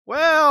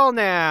Well,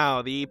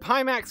 now the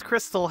Pimax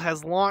Crystal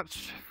has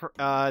launched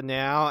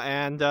now,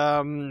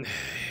 and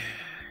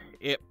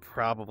it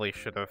probably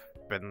should have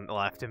been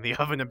left in the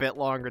oven a bit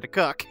longer to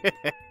cook.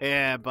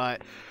 Yeah,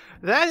 but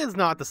that is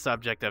not the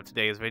subject of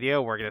today's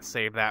video. We're going to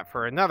save that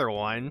for another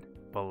one.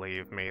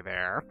 Believe me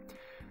there.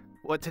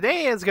 What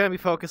today is going to be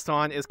focused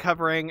on is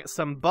covering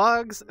some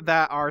bugs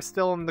that are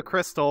still in the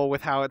crystal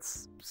with how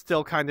it's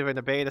still kind of in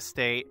a beta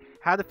state,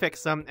 how to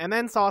fix them, and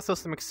then also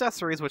some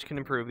accessories which can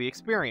improve the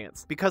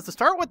experience. Because to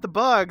start with the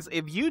bugs,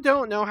 if you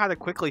don't know how to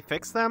quickly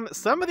fix them,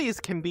 some of these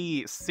can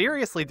be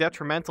seriously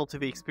detrimental to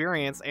the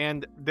experience,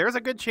 and there's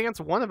a good chance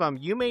one of them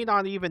you may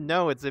not even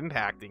know it's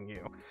impacting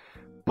you.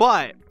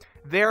 But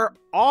there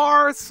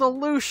are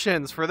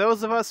solutions for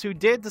those of us who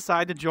did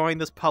decide to join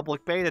this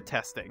public beta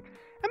testing.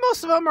 And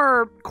most of them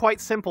are quite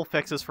simple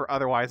fixes for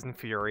otherwise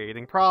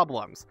infuriating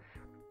problems.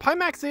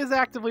 Pimax is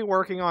actively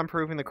working on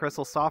improving the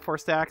Crystal software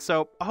stack,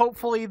 so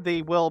hopefully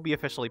they will be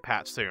officially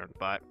patched soon.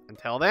 But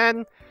until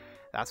then,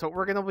 that's what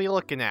we're going to be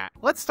looking at.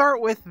 Let's start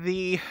with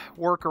the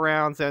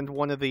workarounds and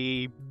one of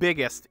the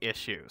biggest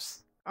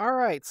issues.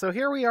 Alright, so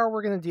here we are,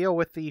 we're going to deal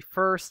with the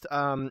first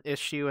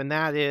issue, and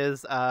that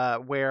is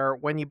where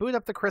when you boot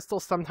up the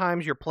Crystal,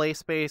 sometimes your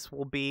PLAYSPACE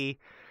will be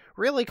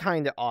really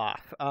kind of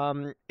off.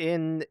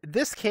 In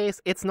this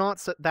case, it's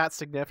not that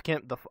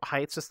significant. The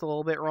height's just a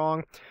little bit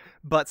wrong.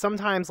 But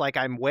sometimes, like,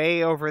 I'm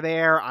way over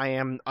there, I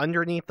am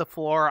underneath the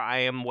floor, I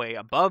am way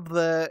above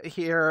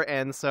here,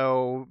 and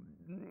so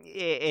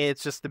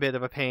it's just a bit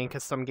of a pain,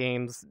 because some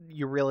games,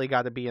 you really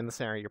got to be in the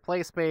center of your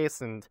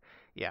PLAYSPACE, and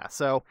yeah,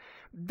 so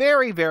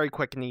very, very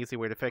quick and easy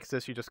way to fix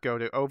this. You just go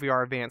to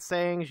OVR Advanced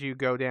Settings, you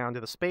go down to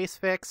the Space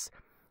Fix,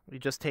 you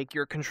just take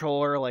your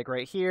controller, like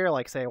right here,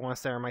 like say I want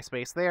to center my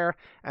space there,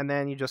 and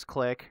then you just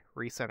click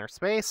Recenter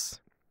Space.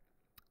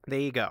 There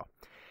you go.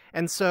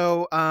 And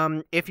so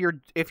if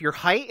your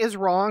height is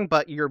wrong,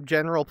 but your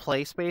general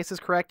PLAYSPACE is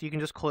correct, you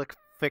can just click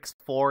Fixed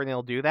Floor and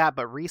it'll do that,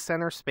 but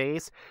Recenter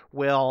Space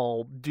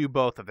will do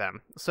both of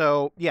them.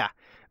 So yeah,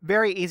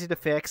 very easy to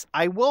fix.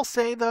 I will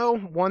say though,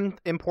 one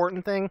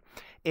important thing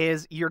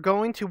is you're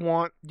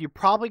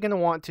probably going to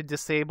want to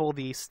disable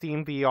the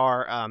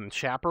SteamVR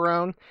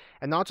chaperone,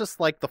 and not just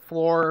like the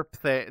floor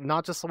thing,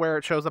 not just where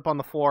it shows up on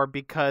the floor,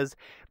 because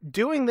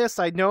doing this,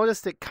 I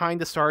noticed it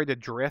kind of started to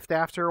drift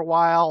after a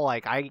while.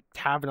 Like, I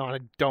have it on, I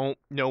don't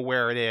know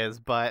where it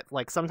is, but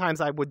like sometimes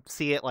I would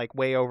see it like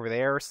way over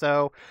there or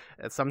so.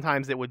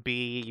 Sometimes it would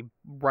be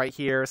right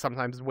here,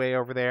 sometimes way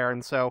over there,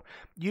 and so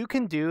you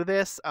can do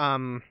this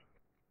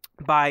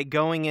by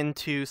going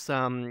into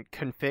some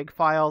config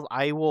files.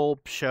 I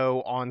will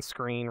show on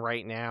screen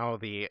right now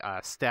the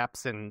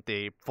steps and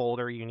the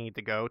folder you need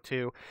to go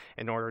to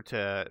in order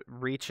to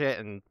reach it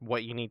and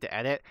what you need to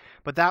edit,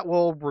 but that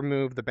will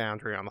remove the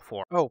boundary on the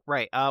floor. Oh,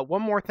 right.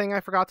 One more thing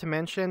I forgot to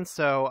mention.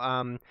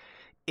 So,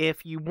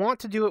 if you want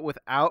to do it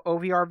without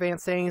OVR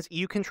Advanced Settings,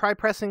 you can try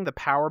pressing the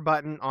power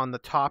button on the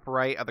top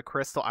right of the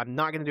Crystal. I'm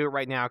not going to do it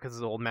right now because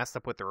it will mess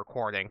up with the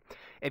recording.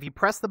 If you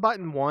press the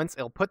button once,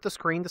 it'll put the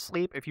screen to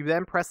sleep. If you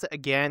then press it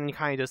again, you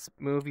kind of just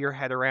move your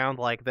head around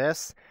like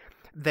this,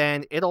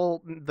 then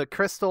the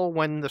Crystal,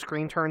 when the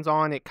screen turns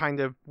on, it kind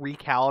of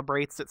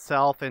recalibrates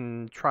itself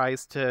and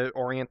tries to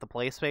orient the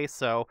PLAYSPACE,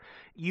 so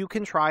you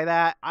can try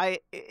that.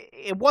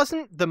 It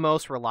wasn't the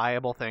most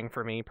reliable thing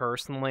for me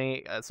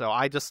personally, so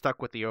I just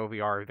stuck with the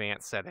OVR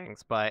Advanced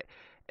Settings, but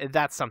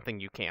that's something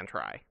you can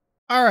try.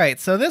 Alright,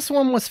 so this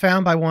one was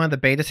found by one of the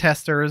beta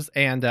testers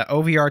and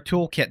OVR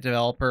Toolkit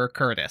developer,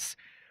 Curtis.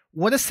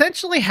 What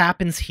essentially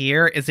happens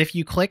here is if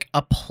you click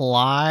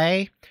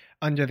Apply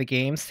under the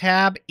Games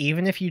tab,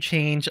 even if you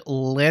change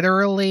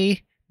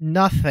literally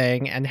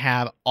nothing and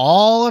have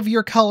all of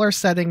your color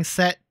settings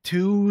set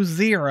to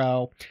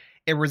 0,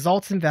 it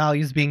results in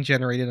values being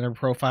generated in a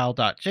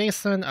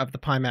profile.json of the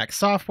Pimax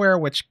software,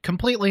 which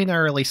completely and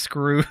utterly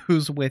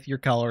screws with your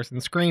colors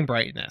and screen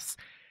brightness.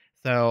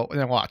 So,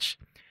 now watch.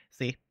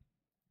 See?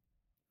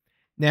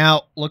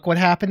 Now, look what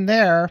happened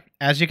there.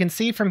 As you can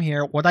see from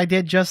here, what I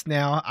did just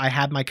now, I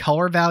had my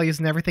color values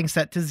and everything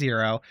set to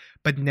 0,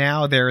 but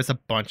now there's a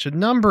bunch of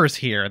numbers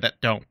here that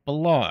don't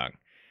belong.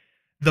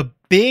 The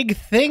big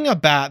thing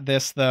about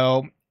this,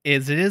 though,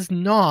 is it is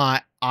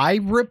not, I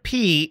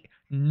repeat,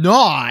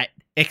 not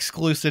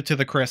exclusive to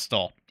the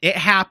Crystal. It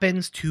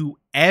happens to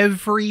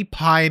every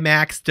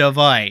Pimax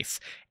device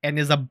and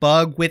is a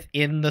bug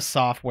within the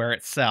software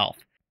itself.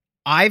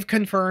 I've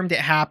confirmed it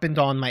happened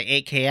on my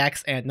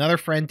 8KX, and another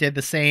friend did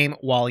the same,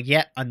 while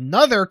yet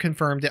another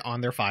confirmed it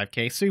on their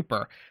 5K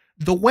Super.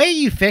 The way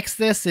you fix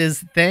this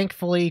is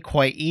thankfully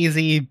quite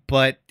easy,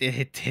 but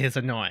it is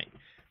annoying.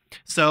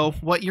 So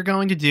what you're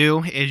going to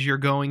do is you're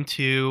going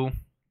to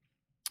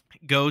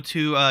go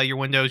to your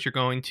Windows, you're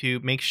going to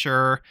make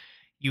sure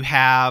you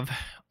have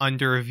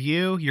under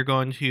View, you're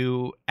going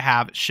to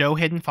have Show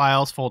Hidden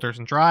Files, Folders,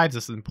 and Drives.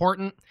 This is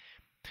important.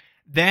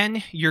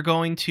 Then you're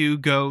going to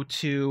go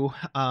to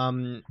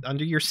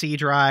under your C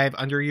drive,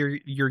 under your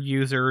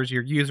users,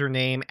 your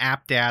username,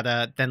 app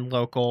data, then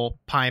local,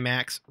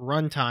 Pimax,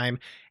 runtime,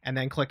 and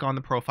then click on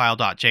the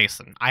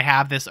profile.json. I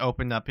have this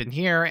opened up in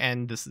here,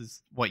 and this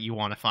is what you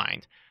want to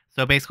find.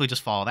 So basically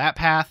just follow that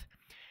path.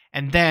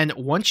 And then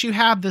once you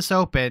have this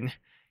open,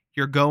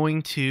 you're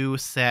going to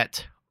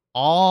set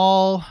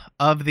all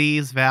of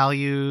these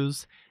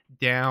values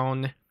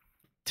down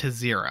to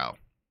 0.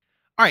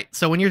 All right,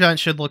 so when you're done, it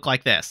should look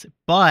like this.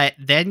 But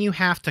then you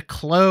have to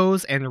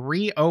close and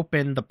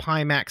reopen the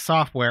Pimax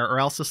software, or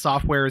else the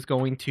software is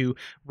going to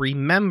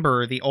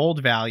remember the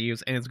old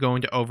values and it's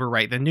going to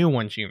overwrite the new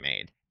ones you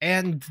made.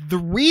 And the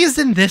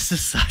reason this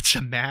is such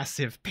a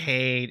massive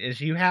pain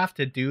is you have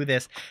to do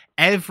this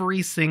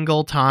every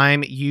single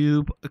time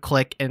you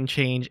click and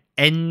change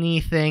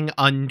anything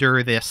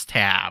under this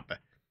tab,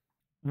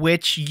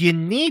 which you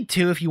need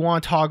to if you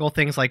want to toggle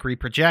things like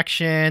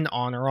reprojection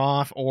on or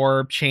off,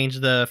 or change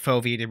the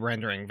foveated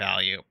rendering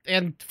value.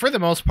 And for the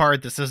most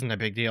part, this isn't a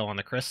big deal on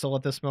the Crystal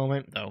at this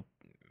moment, though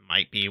it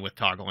might be with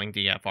toggling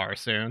DFR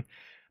soon.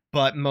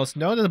 But most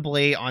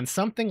notably, on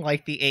something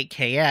like the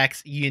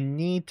 8KX, you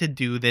need to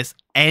do this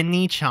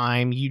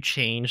anytime you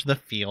change the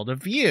field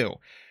of view.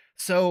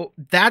 So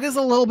that is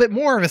a little bit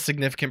more of a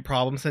significant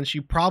problem, since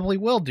you probably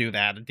will do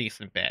that a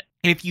decent bit.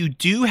 If you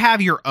do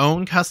have your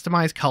own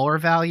customized color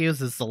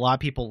values, as a lot of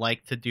people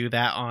like to do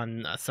that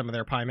on some of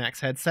their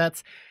Pimax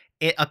headsets,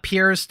 it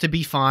appears to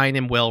be fine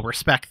and will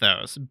respect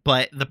those.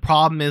 But the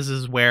problem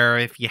is where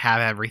if you have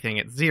everything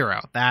at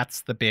 0,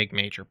 that's the big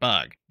major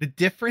bug. The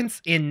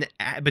difference in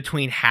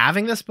between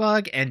having this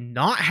bug and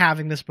not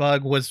having this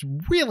bug was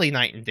really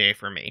night and day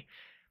for me.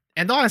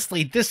 And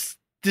honestly, this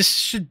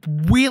should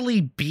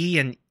really be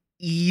an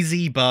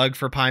easy bug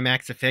for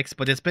Pimax to fix,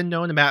 but it's been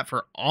known about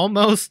for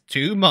almost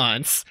 2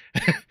 months.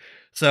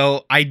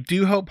 So I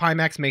do hope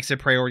Pimax makes it a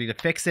priority to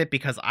fix it,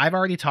 because I've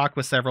already talked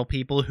with several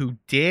people who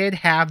did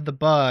have the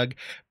bug,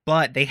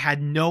 but they had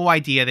no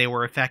idea they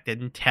were affected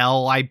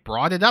until I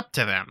brought it up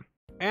to them.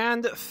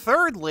 And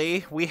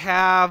thirdly, we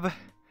have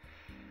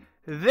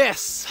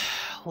this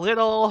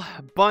little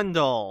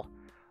bundle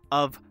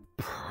of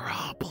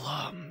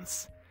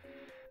problems.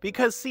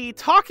 Because, see,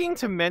 talking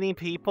to many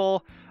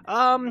people,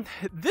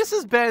 this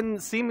has been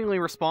seemingly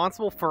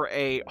responsible for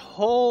a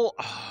whole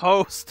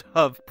host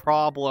of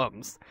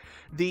problems.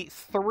 The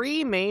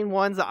 3 main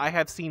ones that I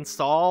have seen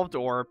solved,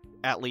 or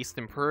at least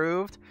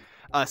improved,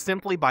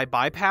 simply by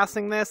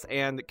bypassing this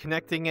and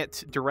connecting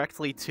it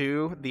directly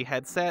to the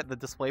headset, the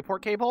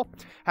DisplayPort cable,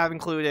 have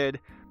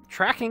included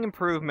tracking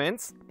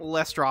improvements,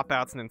 less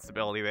dropouts and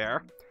instability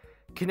there,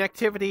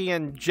 connectivity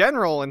and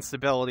general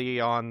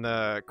instability on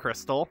the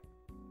Crystal,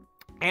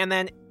 and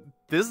then,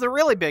 this is the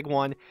really big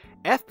one,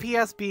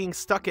 FPS being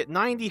stuck at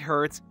 90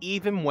 Hz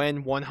even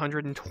when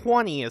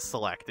 120 is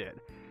selected.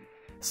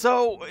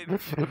 So,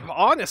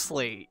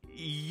 honestly,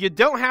 you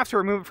don't have to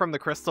remove it from the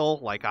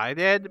Crystal like I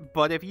did,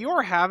 but if you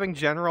are having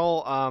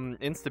general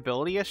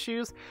instability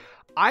issues,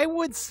 I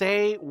would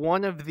say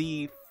one of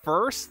the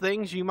first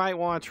things you might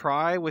want to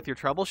try with your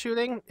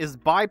troubleshooting is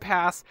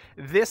bypass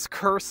this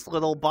cursed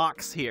little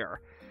box here.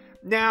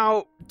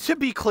 Now, to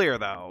be clear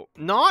though,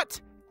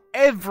 not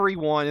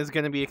everyone is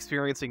going to be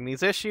experiencing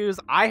these issues.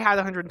 I had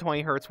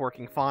 120 Hz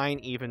working fine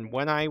even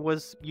when I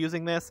was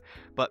using this,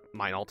 but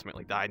mine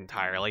ultimately died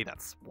entirely.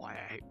 That's why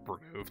I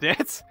removed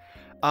it.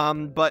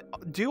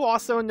 But do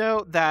also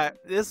note that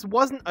this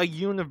wasn't a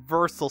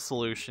universal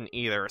solution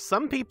either.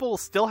 Some people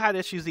still had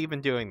issues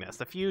even doing this.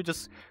 A few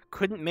just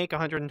couldn't make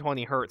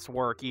 120 Hz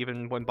work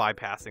even when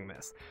bypassing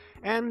this.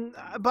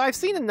 But I've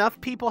seen enough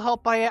people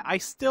helped by it, I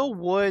still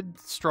would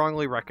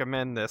strongly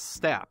recommend this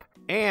step.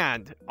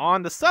 And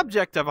on the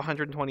subject of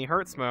 120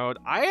 Hz mode,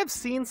 I have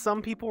seen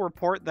some people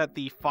report that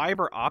the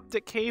fiber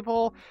optic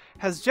cable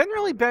has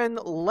generally been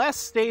less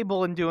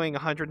stable in doing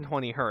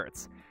 120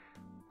 Hz.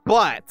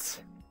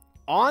 But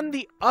on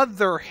the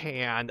other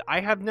hand, I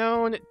have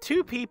known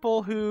 2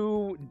 people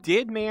who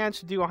did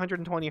manage to do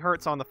 120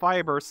 Hz on the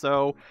fiber,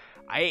 so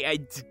I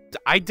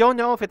don't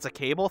know if it's a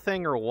cable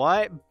thing or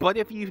what, but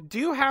if you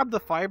do have the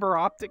fiber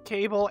optic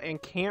cable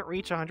and can't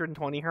reach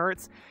 120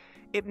 Hz,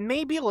 it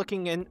may be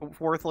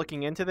worth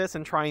looking into this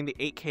and trying the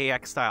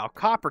 8KX style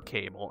copper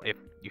cable, if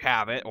you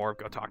have it, or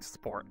go talk to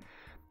support.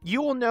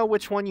 You will know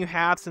which one you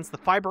have, since the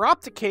fiber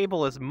optic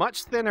cable is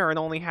much thinner and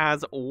only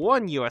has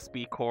 1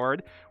 USB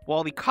cord,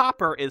 while the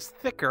copper is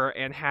thicker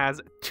and has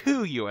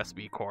 2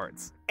 USB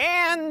cords.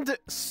 And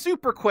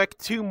super quick,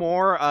 2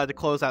 more to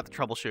close out the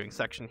troubleshooting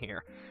section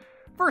here.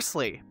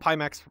 Firstly,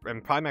 Pimax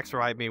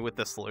provided me with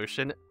this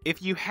solution.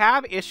 If you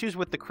have issues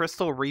with the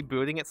Crystal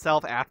rebooting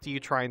itself after you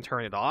try and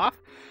turn it off,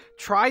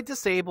 try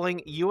disabling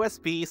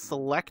USB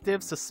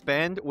selective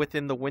suspend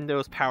within the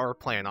Windows power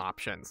plan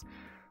options.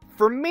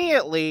 For me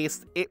at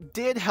least, it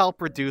did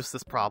help reduce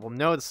this problem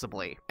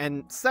noticeably.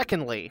 And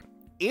secondly,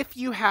 if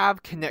you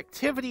have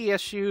connectivity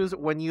issues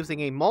when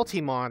using a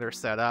multi-monitor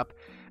setup,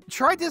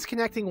 try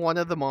disconnecting one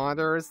of the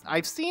monitors.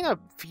 I've seen a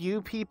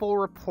few people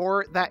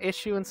report that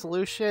issue and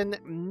solution.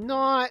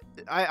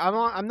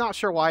 I'm not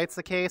sure why it's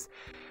the case,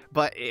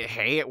 But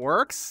hey, it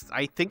works.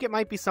 I think it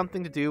might be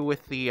something to do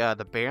with the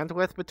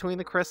bandwidth between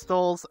the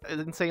crystals,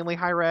 insanely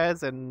high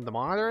res, and the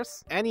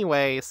monitors.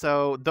 Anyway,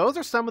 so those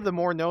are some of the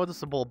more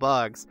noticeable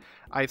bugs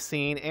I've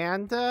seen,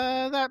 and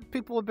that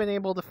people have been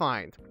able to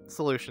find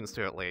solutions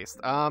to, at least.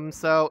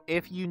 So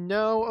if you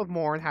know of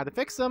more on how to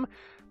fix them,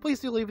 please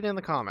do leave it in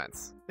the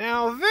comments.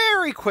 Now,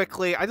 very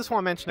quickly, I just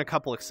want to mention a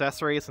couple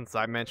accessories, since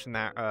I mentioned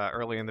that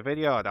earlier in the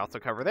video. I'd also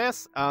cover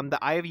this, that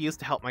I have used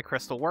to help my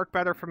crystal work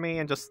better for me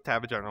and just to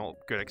have a general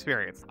good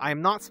experience. I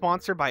am not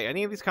sponsored by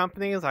any of these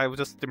companies. I was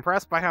just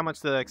impressed by how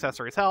much the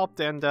accessories helped,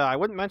 and I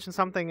wouldn't mention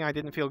something I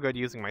didn't feel good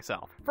using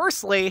myself.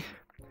 Firstly,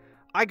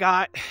 I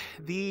got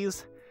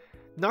these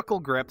knuckle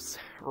grips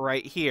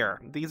right here.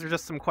 These are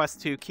just some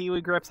Quest 2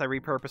 Kiwi grips I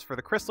repurposed for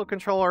the crystal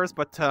controllers,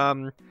 but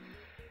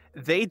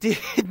they did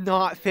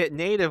not fit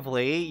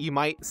natively. You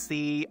might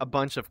see a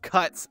bunch of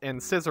cuts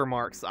and scissor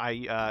marks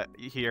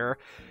here,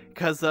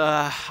 because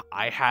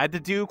I had to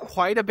do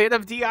quite a bit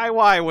of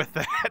DIY with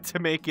that to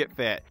make it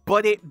fit.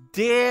 But it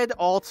did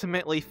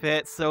ultimately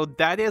fit, so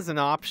that is an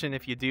option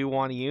if you do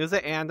want to use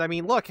it. And I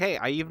mean, look, hey,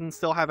 I even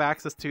still have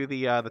access to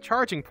the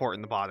charging port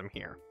in the bottom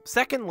here.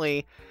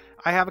 Secondly,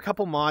 I have a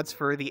couple mods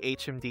for the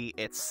HMD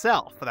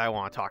itself that I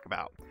want to talk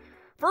about.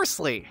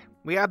 Firstly,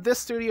 we have this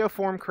Studio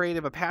Form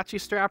Creative Apache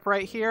strap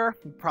right here.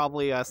 You've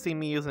probably seen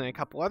me using it in a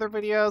couple other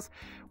videos.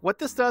 What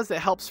this does, it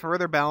helps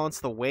further balance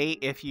the weight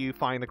if you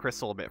find the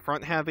crystal a bit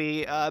front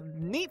heavy.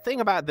 Neat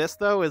thing about this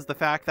though is the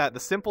fact that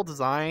the simple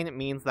design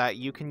means that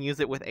you can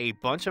use it with a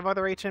bunch of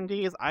other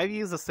HMDs. I've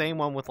used the same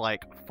one with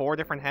like 4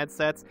 different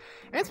headsets,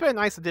 and it's been a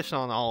nice addition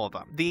on all of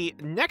them. The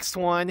next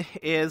one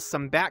is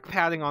some back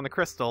padding on the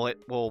crystal. It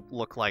will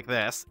look like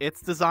this.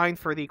 It's designed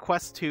for the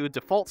Quest 2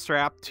 default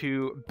strap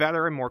to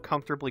better and more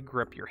comfortably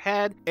grip your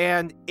head,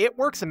 and it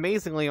works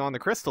amazingly on the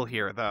crystal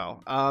here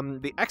though.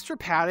 The extra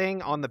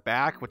padding on the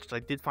back, which I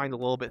did find a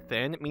little bit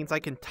thin, it means I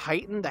can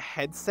tighten the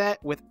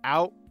headset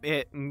without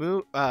it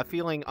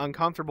feeling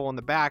uncomfortable in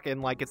the back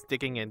and like it's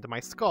digging into my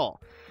skull.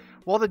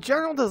 While the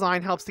general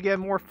design helps to get a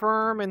more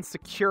firm and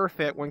secure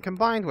fit when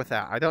combined with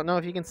that. I don't know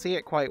if you can see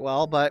it quite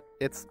well, but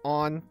it's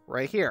on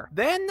right here.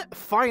 Then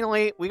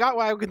finally, we got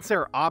what I would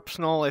consider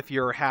optional if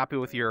you're happy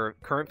with your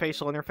current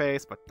facial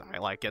interface, but I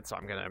like it, so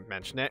I'm gonna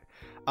mention it.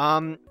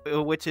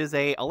 Which is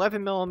a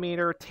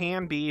 11mm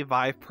TAM-B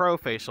Vive Pro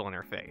facial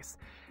interface.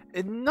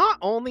 Not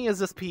only is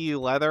this PU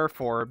leather,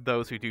 for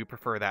those who do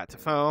prefer that to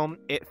foam,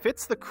 it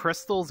fits the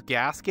crystal's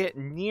gasket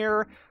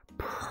near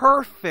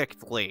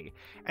perfectly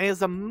and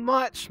is a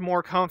much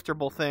more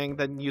comfortable thing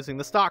than using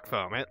the stock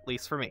foam, at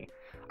least for me.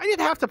 I did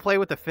have to play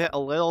with the fit a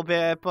little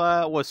bit,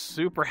 but was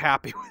super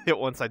happy with it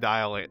once I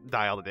dialed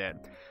it in.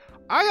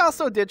 I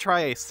also did try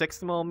a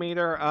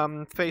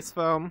 6mm face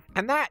foam,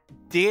 and that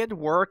did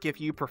work if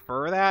you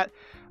prefer that.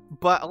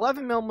 But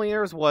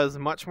 11mm was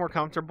much more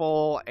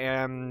comfortable,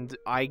 and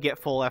I get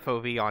full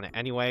FOV on it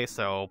anyway,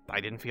 so I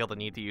didn't feel the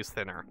need to use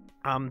thinner.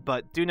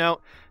 But do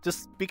note,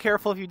 just be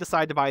careful if you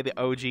decide to buy the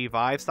OG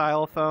Vive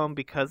style foam,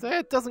 because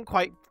it doesn't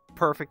quite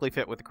perfectly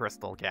fit with the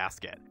crystal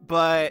gasket.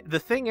 But the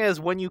thing is,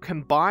 when you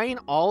combine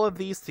all of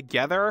these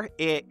together,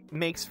 it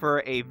makes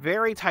for a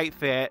very tight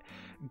fit,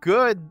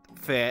 good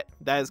fit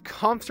that is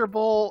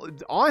comfortable.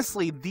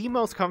 Honestly, the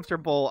most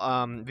comfortable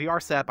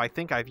VR setup I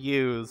think I've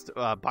used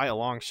by a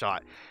long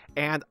shot,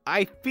 and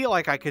I feel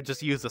like I could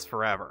just use this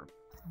forever.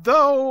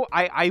 Though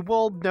I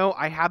will note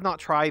I have not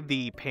tried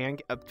the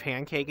pancake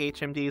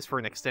HMDs for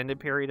an extended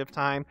period of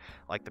time,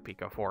 like the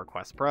Pico 4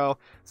 Quest Pro,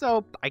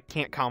 so I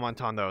can't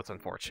comment on those,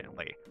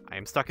 unfortunately. I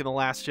am stuck in the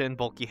last gen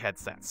bulky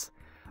headsets.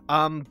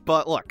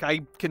 But look,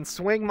 I can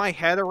swing my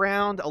head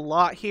around a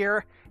lot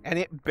here, and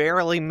it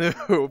barely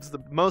moves. The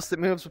most it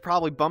moves was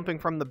probably bumping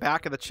from the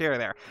back of the chair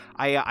there.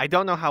 I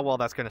don't know how well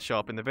that's going to show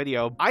up in the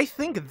video. I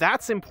think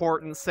that's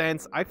important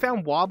since I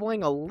found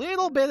wobbling a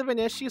little bit of an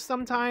issue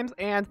sometimes,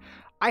 and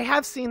I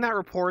have seen that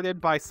reported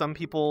by some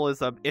people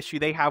as an issue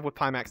they have with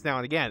Pimax now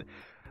and again.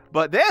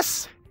 But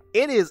this,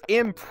 it is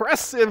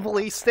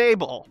impressively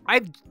stable.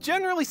 I've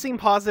generally seen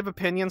positive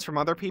opinions from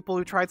other people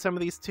who tried some of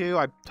these too.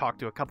 I've talked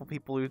to a couple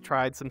people who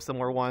tried some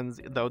similar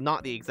ones, though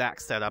not the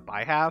exact setup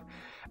I have.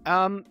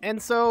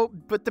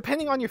 But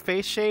depending on your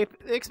face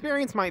shape, the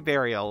experience might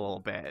vary a little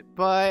bit.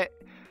 But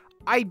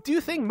I do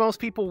think most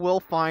people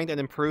will find an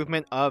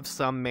improvement of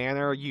some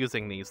manner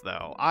using these,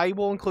 though. I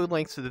will include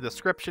links to the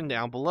description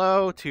down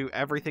below to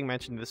everything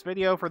mentioned in this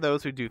video for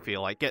those who do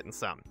feel like getting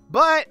some.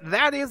 But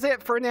that is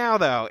it for now,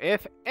 though.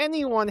 If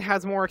anyone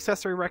has more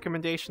accessory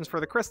recommendations for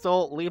the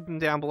crystal, leave them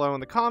down below in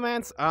the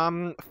comments.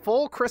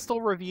 Full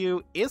crystal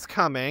review is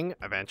coming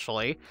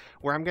eventually,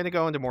 where I'm going to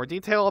go into more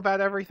detail about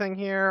everything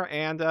here.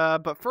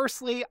 But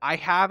firstly, I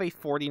have a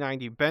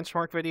 4090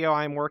 benchmark video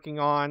I'm working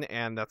on,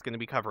 and that's going to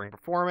be covering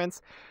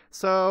performance.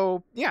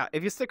 So, yeah,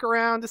 if you stick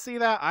around to see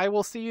that, I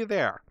will see you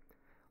there.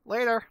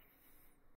 Later.